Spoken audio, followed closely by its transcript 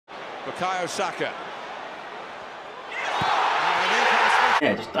Bukayo Saka.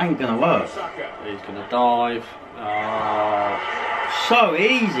 Yeah, just ain't gonna work. He's gonna dive. So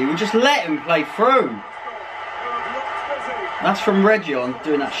easy. We just let him play through. That's from Region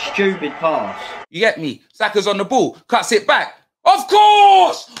doing that stupid pass. You get me? Saka's on the ball, cuts it back. Of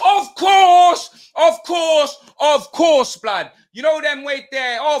course! Of course! Of course! Of course, blood. You know them way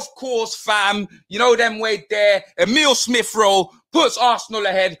there. Of course, fam. You know them way there. Emile Smith-Rowe puts Arsenal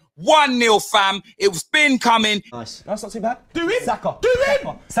ahead. 1-0, fam. It's been coming. Nice. That's not too bad. Do him! Saka. Do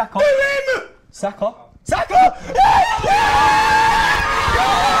him! Saka. Do him! Saka. Saka!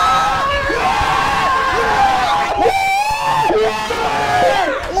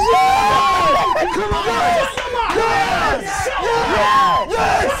 Come on!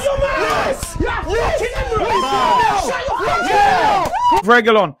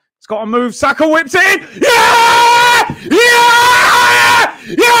 Reguilon, it's got to move. Saka whips it in. Yeah! Yeah!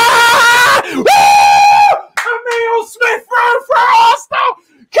 Yeah! Woo! Emile Smith-Rowe for Arsenal.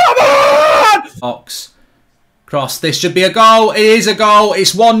 Come on! Box. Cross. This should be a goal. It is a goal.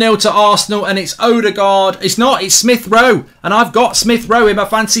 It's 1-0 to Arsenal and it's Odegaard. It's not. It's Smith-Rowe. And I've got Smith-Rowe in my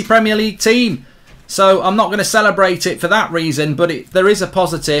fancy Premier League team. So I'm not going to celebrate it for that reason, but there is a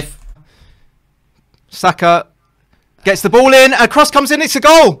positive. Saka gets the ball in, a cross comes in, it's a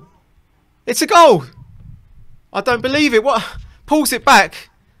goal! It's a goal! I don't believe it. What? Pulls it back.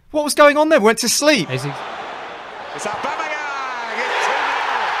 What was going on there? We went to sleep. It's Aubameyang! It's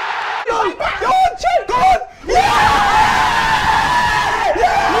 2-0! Go on, Jim! Go on!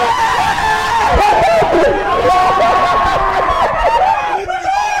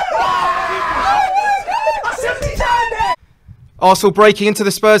 Arsenal breaking into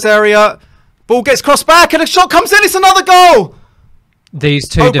the Spurs area. Ball gets crossed back and a shot comes in. It's another goal. These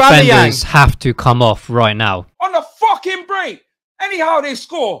two defenders have to come off right now. On the fucking break. Anyhow, they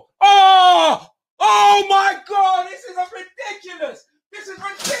score. Oh! Oh my God! This is ridiculous! This is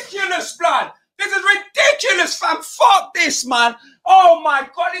ridiculous, blood! This is ridiculous, fam! Fuck this, man! Oh my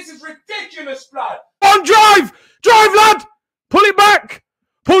God, this is ridiculous, blood! On, drive! Drive, lad! Pull it back!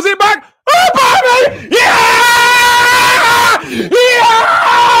 Pulls it back! Oh, baby! Yeah! Yeah!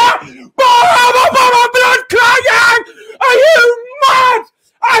 Blood crying! Are you mad?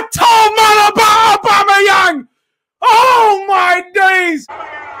 I told man about Aubameyang! Oh my days!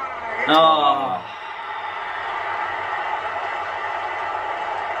 Oh.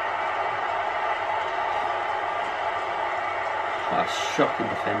 That's shocking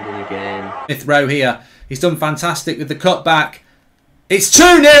defending again. Smith-Rowe here. He's done fantastic with the cutback. It's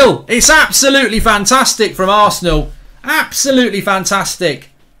 2-0. It's absolutely fantastic from Arsenal. Absolutely fantastic.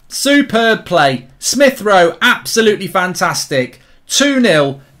 Superb play. Smith-Rowe, absolutely fantastic.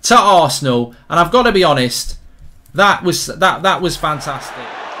 2-0 to Arsenal. And I've got to be honest, that was fantastic. Just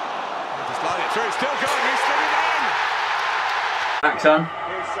line it through, still going, he's still in. Back on.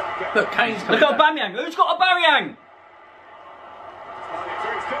 Look, Kane's coming. Look at Aubameyang. Who's got Aubameyang?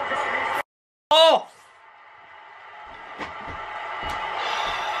 Oh!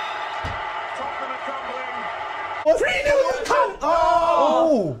 Tottenham are crumbling. 3-0 come!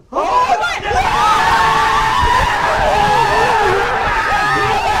 Oh!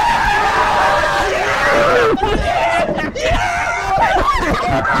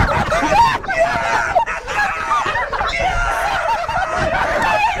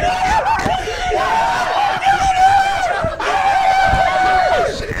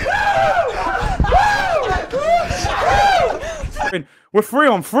 We're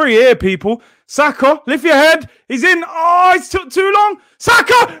 3-on-3 here, people. Saka, lift your head. He's in. Oh, it's took too long.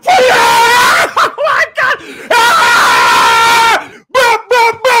 Saka! Yeah! Oh my God! Ah! Bah,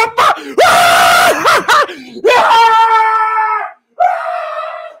 bah, bah, bah. Ah!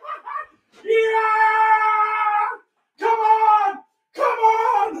 Yeah! Come on! Come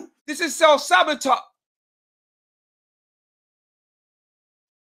on! This is self-sabotage.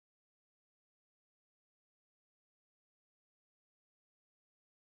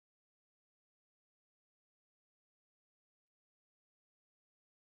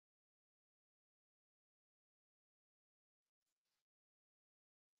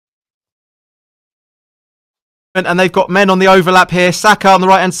 And they've got men on the overlap here. Saka on the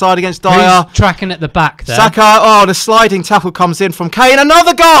right-hand side against Dyer. Who's tracking at the back there? Saka, oh, the sliding tackle comes in from Kane.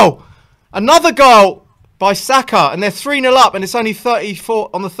 Another goal! Another goal by Saka. And they're 3-0 up and it's only 34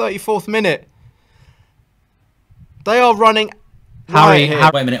 on the 34th minute. They are running Wait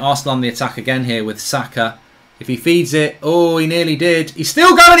a minute, Arsenal on the attack again here with Saka. If he feeds it, oh, he nearly did. He's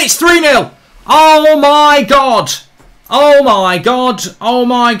still going, it's 3-0. Oh my God. Oh my God. Oh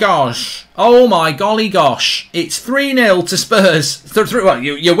my gosh. Oh my golly gosh. It's 3-0 to Spurs. Well,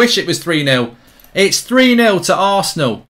 you wish it was 3-0. It's 3-0 to Arsenal.